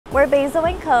We're Basil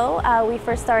 & Co. We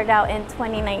first started out in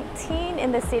 2019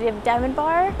 in the city of Diamond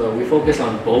Bar. So we focus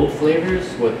on bold flavors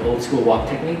with old school wok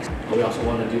techniques. We also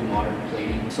want to do modern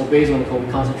plating. So Basil & Co. we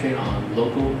concentrate on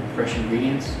local, fresh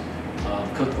ingredients,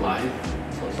 cooked live.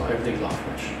 So everything's all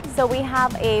fresh. So we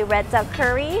have a red duck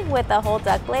curry with a whole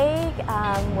duck leg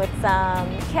with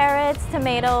some carrots,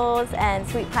 tomatoes, and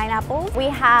sweet pineapples. We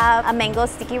have a mango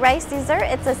sticky rice dessert.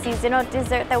 It's a seasonal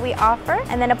dessert that we offer.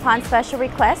 And then upon special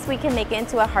request, we can make it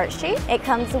into a heart shape. It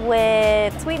comes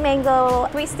with sweet mango,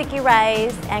 sweet sticky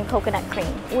rice, and coconut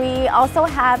cream. We also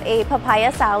have a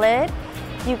papaya salad.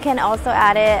 You can also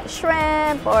add it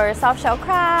shrimp or soft shell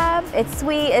crab. It's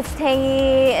sweet, it's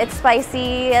tangy, it's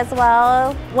spicy as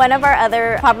well. One of our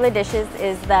other popular dishes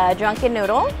is the drunken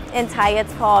noodle. In Thai,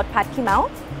 it's called pad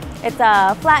kimao. It's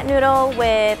a flat noodle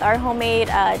with our homemade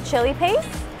chili paste.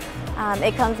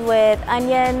 It comes with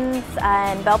onions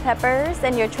and bell peppers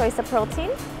and your choice of protein.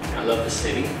 I love the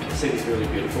city. The city's really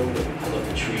beautiful. I love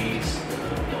the trees,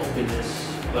 the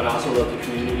openness, but I also love the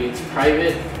community. It's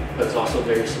private, but it's also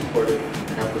very supportive and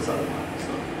helps us out a lot.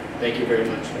 So thank you very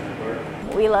much,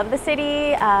 Dr. We love the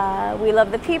city, we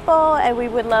love the people, and we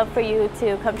would love for you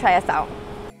to come try us out.